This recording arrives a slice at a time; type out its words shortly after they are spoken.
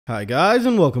Hi guys,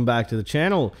 and welcome back to the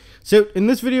channel. So in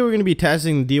this video we're going to be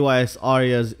testing DYS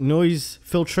ARIA's noise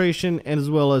filtration as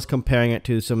well as comparing it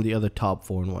to some of the other top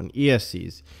 4-in-1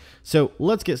 ESCs. So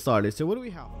let's get started. So what do we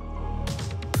have?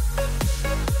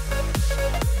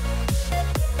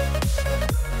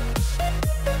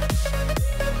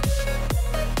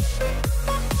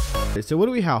 So what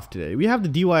do we have today? We have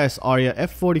the DYS ARIA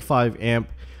F45 amp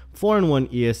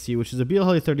 4-in-1 ESC, which is a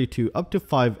BL32 up to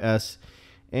 5S,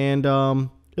 and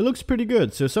it looks pretty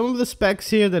good. So some of the specs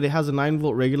here, that it has a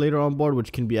 9-volt regulator on board,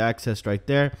 which can be accessed right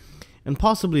there and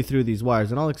possibly through these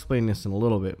wires, and I'll explain this in a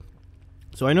little bit.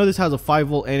 So I know this has a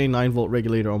 5-volt and a 9-volt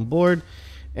regulator on board,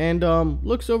 and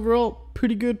looks overall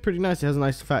pretty good, pretty nice. It has a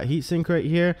nice fat heatsink right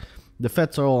here. The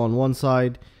FETs are all on one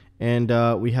side, and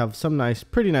we have some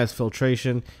pretty nice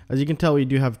filtration. As you can tell, we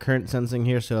do have current sensing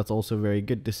here, so that's also very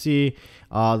good to see.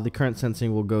 The current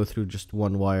sensing will go through just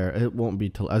one wire. It won't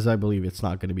be, as I believe it's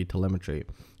not going to be telemetry,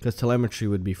 because telemetry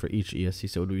would be for each ESC,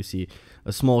 so we see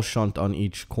a small shunt on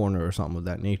each corner or something of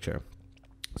that nature.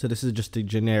 So this is just a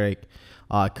generic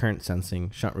current sensing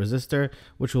shunt resistor,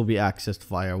 which will be accessed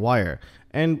via wire.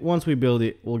 And once we build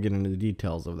it, we'll get into the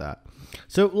details of that.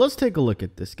 So let's take a look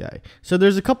at this guy. So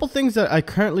there's a couple things that I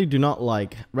currently do not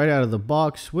like right out of the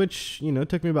box, which, you know,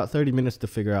 took me about 30 minutes to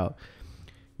figure out.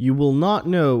 You will not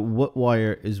know what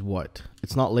wire is what.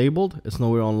 It's not labeled. It's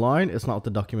nowhere online. It's not the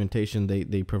documentation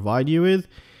they provide you with.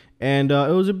 And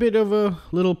it was a bit of a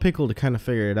little pickle to kind of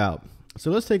figure it out.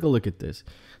 So let's take a look at this.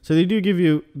 So they do give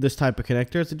you this type of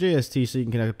connector. It's a JST, so you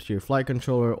can connect it to your flight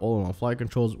controller, all-in-one flight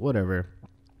controls, whatever.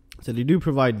 So they do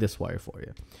provide this wire for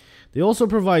you. They also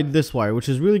provide this wire, which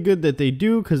is really good that they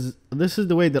do, because this is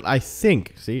the way that I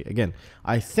think. See, again,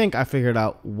 I think I figured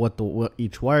out what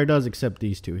each wire does, except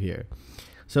these two here.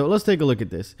 So let's take a look at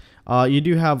this. You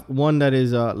do have one that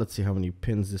is, let's see how many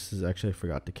pins this is. Actually, I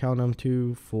forgot to count them.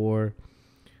 2, 4,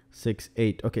 6,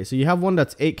 8. Okay, so you have one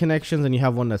that's 8 connections and you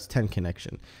have one that's 10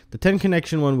 connection. The 10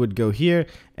 connection one would go here,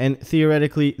 and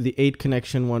theoretically the 8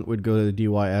 connection one would go to the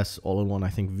DYS all-in-one, I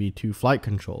think, V2 flight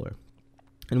controller.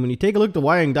 And when you take a look at the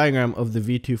wiring diagram of the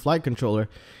V2 flight controller,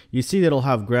 you see that it'll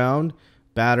have ground,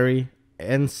 battery,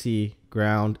 NC,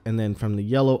 ground, and then from the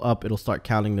yellow up, it'll start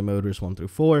counting the motors 1 through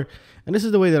 4. And this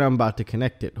is the way that I'm about to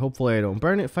connect it. Hopefully I don't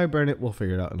burn it. If I burn it, we'll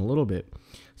figure it out in a little bit.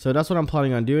 So that's what I'm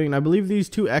planning on doing. And I believe these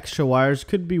two extra wires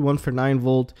could be one for 9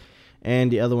 volt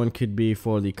and the other one could be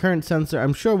for the current sensor.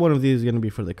 I'm sure one of these is going to be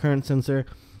for the current sensor.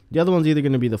 The other one's either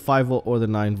going to be the 5 volt or the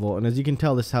 9 volt. And as you can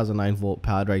tell, this has a 9 volt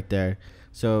pad right there.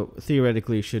 So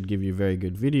theoretically, it should give you very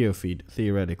good video feed,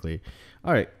 theoretically.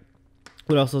 All right.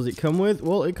 What else does it come with?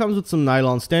 Well, it comes with some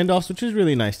nylon standoffs, which is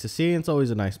really nice to see. It's always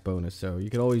a nice bonus. So you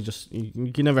could always just,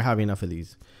 you can never have enough of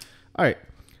these. All right.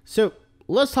 So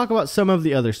let's talk about some of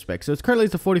the other specs. So it's currently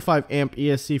the 45 amp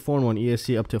ESC, 4-in-1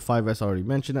 ESC up to 5S already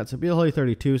mentioned. That's a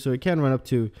BL32, so it can run up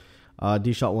to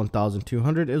D-Shot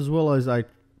 1200, as well as, I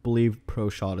believe, Pro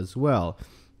Shot as well,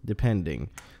 depending.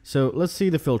 So let's see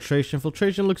the filtration.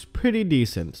 Filtration looks pretty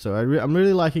decent. So I'm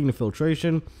really liking the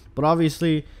filtration, but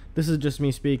obviously this is just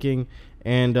me speaking,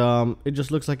 and it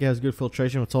just looks like it has good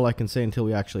filtration. That's all I can say until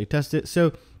we actually test it.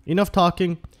 So enough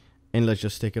talking, and let's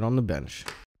just stick it on the bench.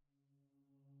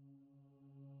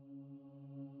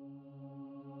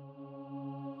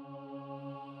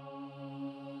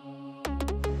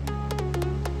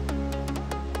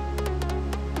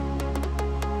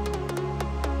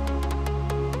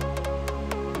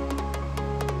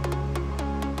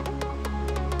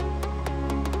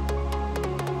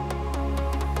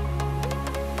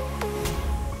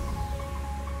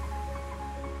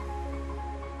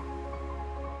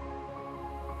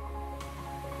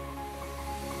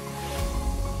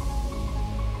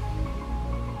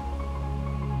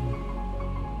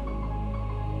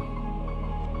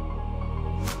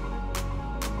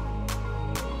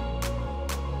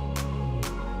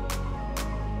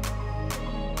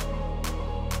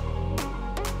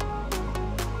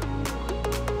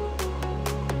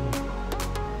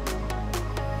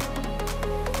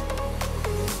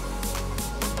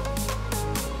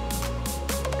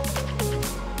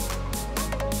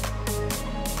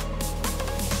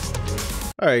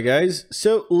 Alright guys,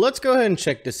 so let's go ahead and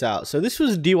check this out. So this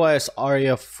was DYS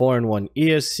ARIA 4-in-1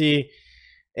 ESC,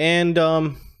 and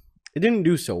it didn't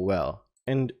do so well.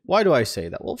 And why do I say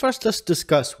that? Well, first let's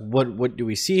discuss what do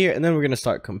we see here, and then we're going to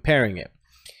start comparing it.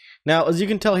 Now, as you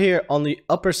can tell here on the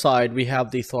upper side, we have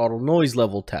the throttle noise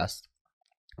level test,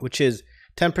 which is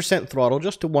 10% throttle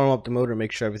just to warm up the motor and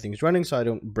make sure everything's running so I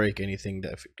don't break anything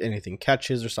if anything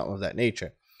catches or something of that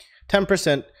nature.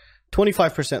 10%,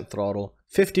 25% throttle,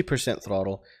 50%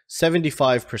 throttle,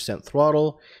 75%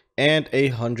 throttle, and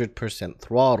 100%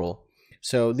 throttle.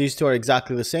 So these two are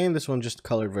exactly the same. This one just a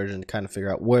colored version to kind of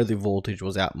figure out where the voltage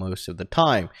was at most of the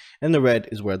time. And the red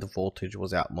is where the voltage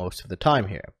was at most of the time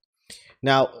here.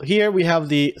 Now, here we have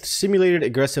the simulated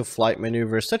aggressive flight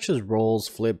maneuvers such as rolls,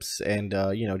 flips, and,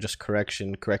 you know, just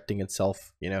correcting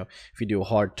itself, you know, if you do a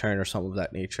hard turn or something of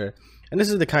that nature. And this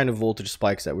is the kind of voltage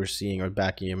spikes that we're seeing, or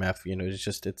back EMF, you know,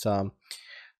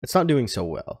 it's not doing so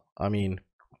well. I mean,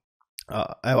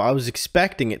 I was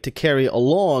expecting it to carry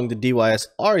along the DYS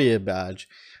ARIA badge,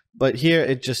 but here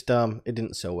it just, it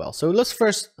didn't so well. So let's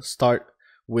first start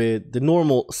with the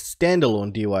normal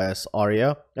standalone DYS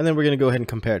ARIA, and then we're going to go ahead and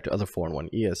compare it to other 4in1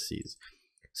 ESCs.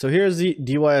 So here's the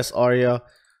DYS ARIA,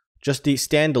 just the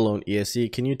standalone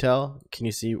ESC. Can you tell? Can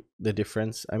you see the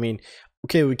difference? I mean,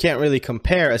 okay, we can't really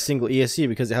compare a single ESC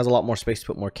because it has a lot more space to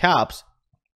put more caps,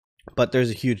 but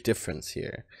there's a huge difference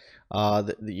here.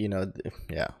 You know,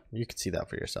 yeah, you can see that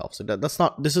for yourself. So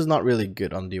this is not really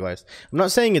good on DYS. I'm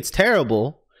not saying it's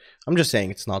terrible. I'm just saying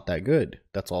it's not that good.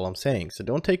 That's all I'm saying. So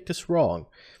don't take this wrong.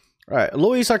 All right,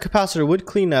 low ESR capacitor would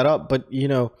clean that up, but you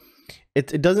know,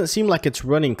 it doesn't seem like it's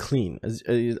running clean. Let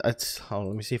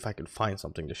me see if I can find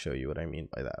something to show you what I mean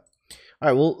by that. All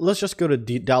right, well, let's just go to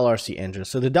the Dalrc engine.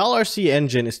 So the Dalrc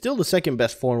engine is still the second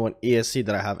best 4in1 ESC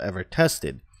that I have ever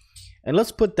tested. And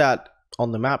let's put that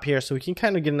on the map here so we can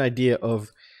kind of get an idea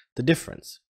of the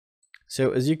difference.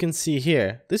 So as you can see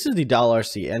here, this is the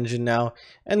Dalrc engine now,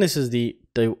 and this is the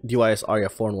DYS ARIA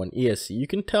 4in1 ESC. You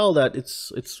can tell that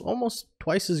it's almost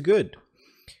twice as good.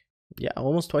 Yeah,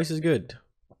 almost twice as good.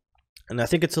 And I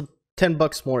think it's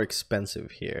 $10 more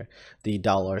expensive here, the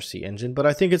Dalrc engine, but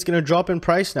I think it's going to drop in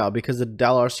price now because the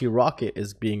Dalrc rocket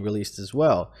is being released as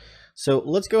well. So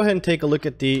let's go ahead and take a look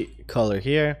at the color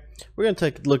here. We're going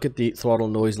to take a look at the throttle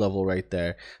noise level right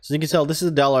there. So you can tell this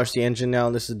is the Dalrc engine now,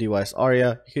 and this is DYS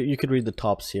ARIA. You could read the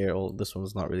tops here. Well, this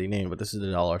one's not really named, but this is the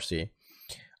Dalrc.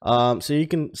 So you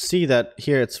can see that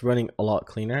here it's running a lot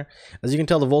cleaner. As you can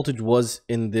tell, the voltage was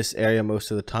in this area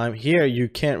most of the time. Here you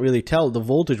can't really tell. The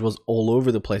voltage was all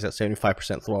over the place at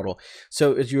 75% throttle.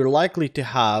 So you're likely to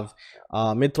have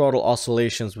mid-throttle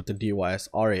oscillations with the DYS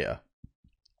ARIA.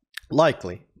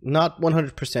 Likely. Not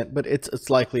 100%, but it's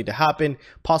likely to happen.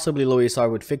 Possibly low ESR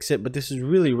would fix it, but this is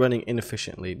really running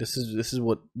inefficiently. This is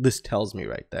what this tells me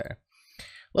right there.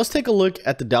 Let's take a look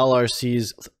at the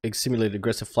Dalrc's simulated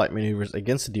aggressive flight maneuvers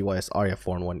against the DYS ARIA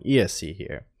 4in1 ESC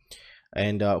here.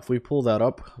 And if we pull that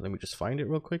up, let me just find it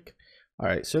real quick. All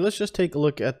right, so let's just take a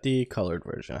look at the colored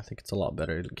version. I think it's a lot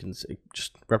better. It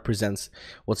just represents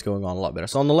what's going on a lot better.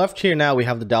 So on the left here now we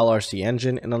have the Dalrc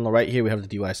engine, and on the right here we have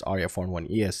the DYS ARIA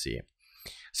 4in1 ESC.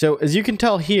 So as you can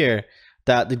tell here,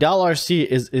 that the Dalrc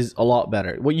is a lot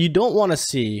better. What you don't want to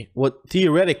see,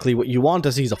 theoretically what you want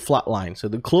to see is a flat line. So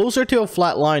the closer to a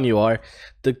flat line you are,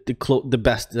 the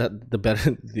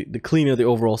better, the cleaner the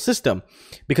overall system.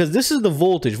 Because this is the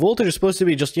voltage. Voltage is supposed to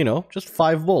be just, you know, just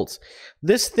 5 volts.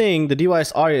 This thing, the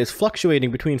DYS ARIA, is fluctuating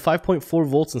between 5.4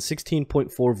 volts and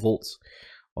 16.4 volts.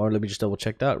 Or let me just double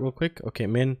check that real quick. Okay,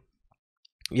 min.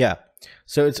 Yeah.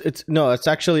 So it's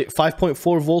actually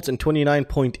 5.4 volts and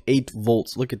 29.8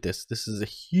 volts. Look at this. This is a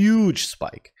huge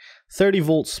spike. 30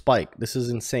 volt spike. This is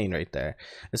insane right there.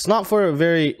 It's not for a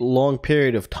very long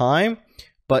period of time,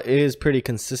 but it is pretty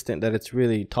consistent that it's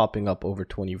really topping up over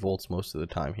 20 volts most of the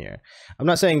time here. I'm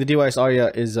not saying the DYS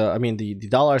ARIA is, I mean, the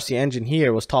Dalrc engine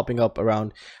here was topping up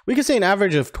around, we could say an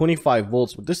average of 25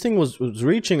 volts, but this thing was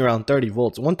reaching around 30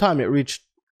 volts. One time it reached,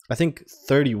 I think,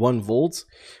 31 volts,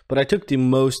 but I took the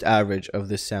most average of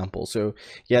this sample. So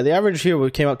yeah, the average here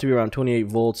came out to be around 28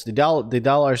 volts. The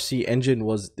Dalrc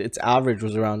engine its average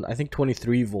was around, I think,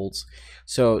 23 volts.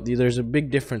 So there's a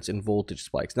big difference in voltage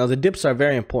spikes. Now the dips are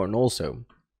very important also.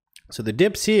 So the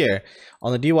dips here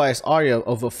on the DYS ARIA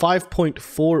of a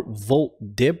 5.4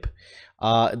 volt dip,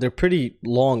 they're pretty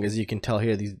long, as you can tell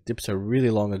here. These dips are really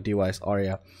long on DYS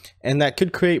ARIA, and that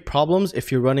could create problems if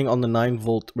you're running on the 9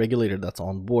 volt regulator that's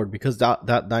on board, because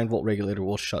that 9 volt regulator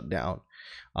will shut down.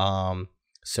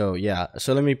 So yeah,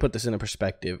 so let me put this in a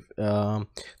perspective.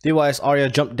 DYS ARIA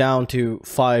jumped down to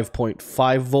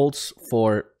 5.5 volts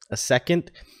for a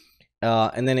second,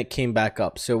 and then it came back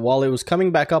up. So while it was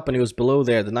coming back up and it was below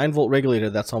there, the 9 volt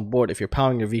regulator that's on board, if you're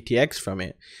powering your VTX from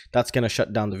it, that's going to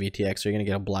shut down the VTX, so you're going to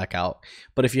get a blackout.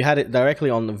 But if you had it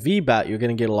directly on the VBAT, you're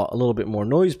going to get a little bit more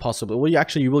noise possibly. Well,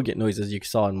 you will get noise, as you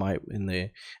saw in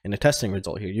the testing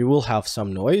result here. You will have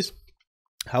some noise.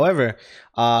 However,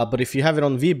 but if you have it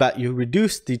on the VBAT, you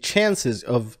reduce the chances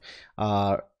of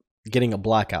getting a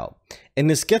blackout. And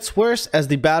this gets worse as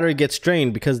the battery gets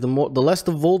drained, because the less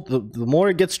the volt, the more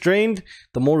it gets drained,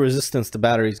 the more resistance the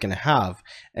battery is going to have,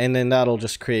 and then that'll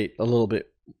just create a little bit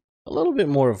a little bit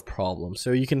more of a problem.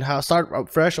 So you can start up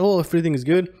fresh. Oh, everything is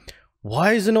good.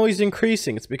 Why is the noise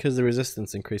increasing? It's because the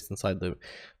resistance increased inside the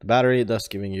battery, thus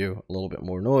giving you a little bit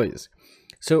more noise.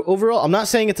 So overall, I'm not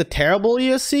saying it's a terrible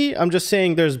ESC. I'm just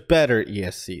saying there's better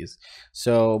ESCs.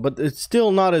 So, but it's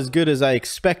still not as good as I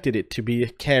expected it to be,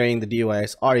 carrying the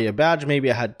DYS ARIA badge.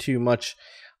 Maybe I had too much.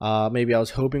 Maybe I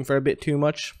was hoping for a bit too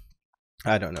much.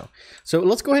 I don't know. So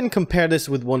let's go ahead and compare this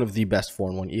with one of the best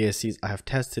 4in1 ESCs I have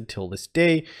tested till this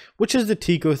day, which is the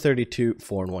Xt60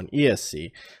 4in1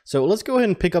 ESC. So let's go ahead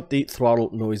and pick up the throttle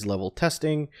noise level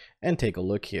testing and take a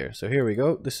look here. So here we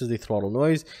go. This is the throttle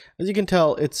noise. As you can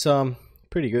tell, it's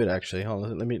pretty good actually. Hold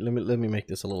on, let me make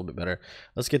this a little bit better.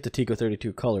 Let's get the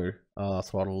Xt32 color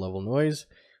throttle level noise.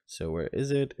 So where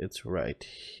is it? It's right.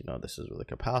 You know, this is with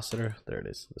the capacitor. There it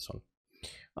is. This one.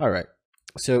 All right.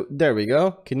 So there we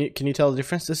go. Can you tell the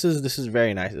difference? This is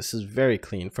very nice. This is very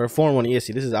clean for a 4in1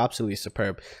 ESC. This is absolutely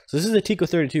superb. So this is the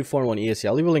Xt32 4in1 ESC.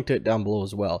 I'll leave a link to it down below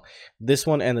as well. This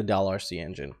one and the Dalrc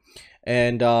engine.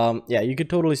 And yeah, you could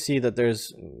totally see that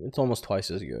it's almost twice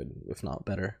as good, if not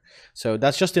better. So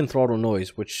that's just in throttle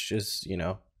noise, which is, you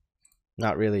know,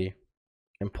 not really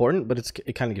important, but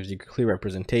it kind of gives you clear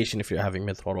representation. If you're having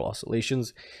mid throttle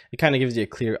oscillations, it kind of gives you a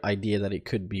clear idea that it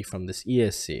could be from this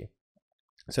ESC.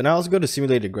 So now let's go to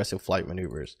simulate aggressive flight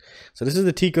maneuvers. So this is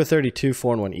the Xt32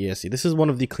 4in1 ESC. This is one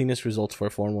of the cleanest results for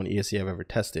a 4in1 ESC I've ever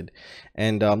tested.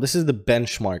 And this is the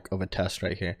benchmark of a test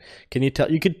right here. Can you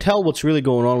tell? You could tell what's really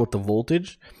going on with the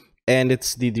voltage. And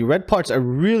it's the red parts are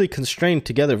really constrained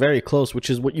together very close, which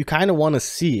is what you kind of want to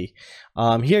see.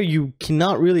 Here you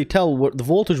cannot really tell. What the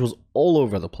voltage was all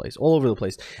over the place,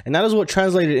 and that is what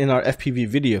translated in our FPV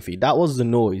video feed. That was the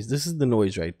noise. This is the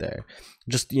noise right there,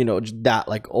 just, you know, just that,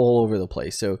 like, all over the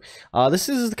place. So this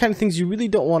is the kind of things you really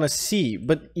don't want to see.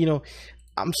 But, you know,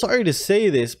 I'm sorry to say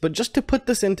this, but just to put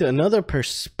this into another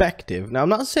perspective. Now, I'm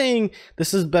not saying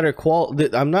this is better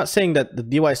quality. I'm not saying that the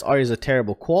DYS ARIA is a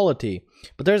terrible quality,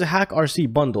 but there's a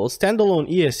Hakcrc bundle, standalone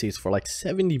ESCs for like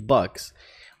 $70.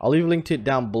 I'll leave a link to it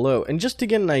down below. And just to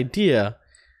get an idea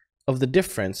of the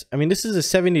difference, I mean, this is a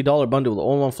 $70 bundle with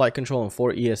all-in-one flight control and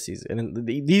 4 ESCs, and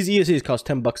these ESCs cost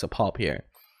 $10 a pop here.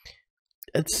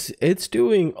 It's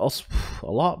doing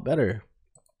a lot better.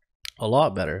 A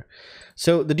lot better.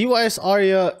 So the DYS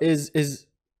ARIA is,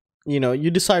 you know,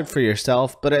 you decide for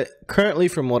yourself, but currently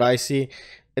from what I see,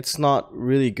 it's not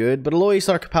really good. But a low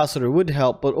ASR capacitor would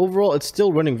help, but overall it's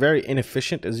still running very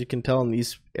inefficient, as you can tell in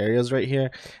these areas right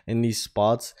here, in these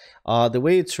spots. The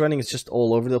way it's running is just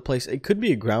all over the place. It could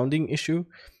be a grounding issue,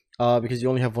 because you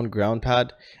only have one ground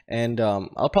pad, and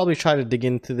I'll probably try to dig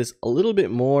into this a little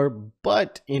bit more.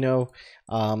 But, you know,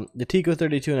 the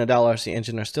Xt32 and the Dalrc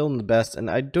engine are still in the best, and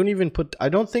I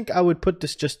don't think I would put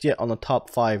this just yet on the top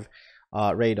 5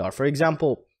 radar. For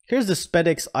example, here's the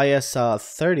SPEDX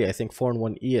IS30, I think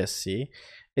 4in1 ESC.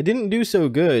 It didn't do so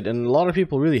good, and a lot of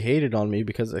people really hated on me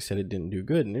because I said it didn't do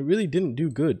good, and it really didn't do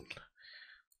good.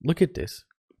 Look at this.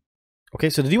 Okay,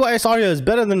 so the DYS ARIA is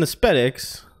better than the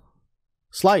SPEDX,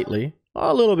 slightly,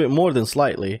 a little bit more than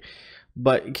slightly.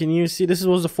 But can you see, this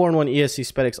was the 4in1 ESC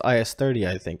SPEDX IS30,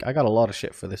 I think. I got a lot of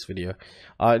shit for this video.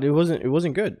 It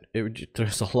wasn't good.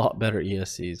 There's a lot better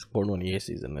ESCs, 4in1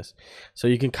 ESCs than this. So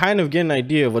you can kind of get an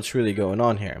idea of what's really going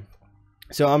on here.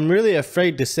 So I'm really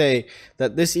afraid to say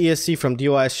that this ESC from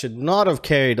DYS should not have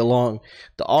carried along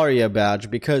the ARIA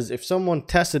badge, because if someone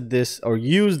tested this or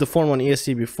used the 4in1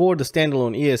 ESC before the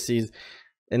standalone ESCs,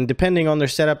 and depending on their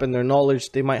setup and their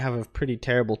knowledge, they might have a pretty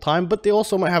terrible time, but they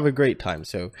also might have a great time.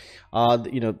 So,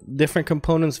 you know, different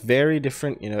components vary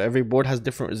different. You know, every board has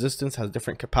different resistance, has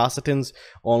different capacitance,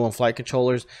 all-in-one flight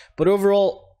controllers. But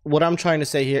overall, what I'm trying to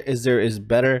say here is there is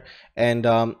better. And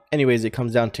anyways, it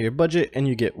comes down to your budget, and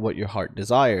you get what your heart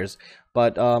desires.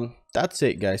 But that's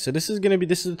it, guys. So this is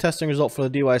the testing result for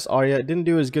the DYS ARIA. It didn't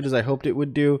do as good as I hoped it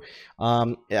would do.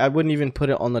 I wouldn't even put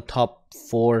it on the top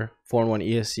 4 4in1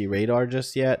 ESC radar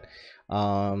just yet.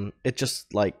 It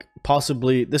just, like,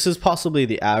 this is possibly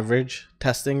the average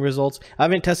testing results. I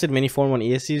haven't tested many 4in1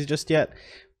 ESCs just yet,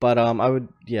 but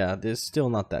yeah, it's still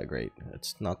not that great.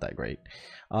 It's not that great.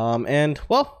 And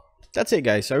well, that's it,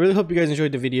 guys. So I really hope you guys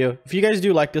enjoyed the video. If you guys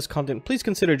do like this content, please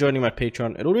consider joining my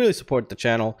Patreon. It'll really support the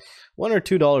channel. $1 or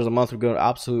 $2 a month would go an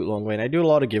absolute long way, and I do a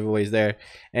lot of giveaways there.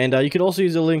 And you can also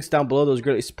use the links down below. Those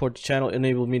greatly support the channel,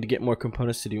 enable me to get more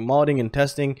components to do modding and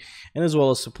testing, and as well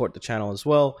as support the channel as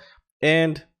well.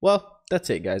 And well, that's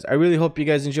it, guys. I really hope you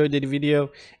guys enjoyed the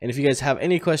video, and if you guys have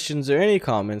any questions or any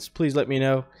comments, please let me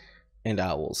know, and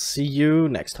I will see you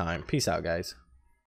next time. Peace out, guys.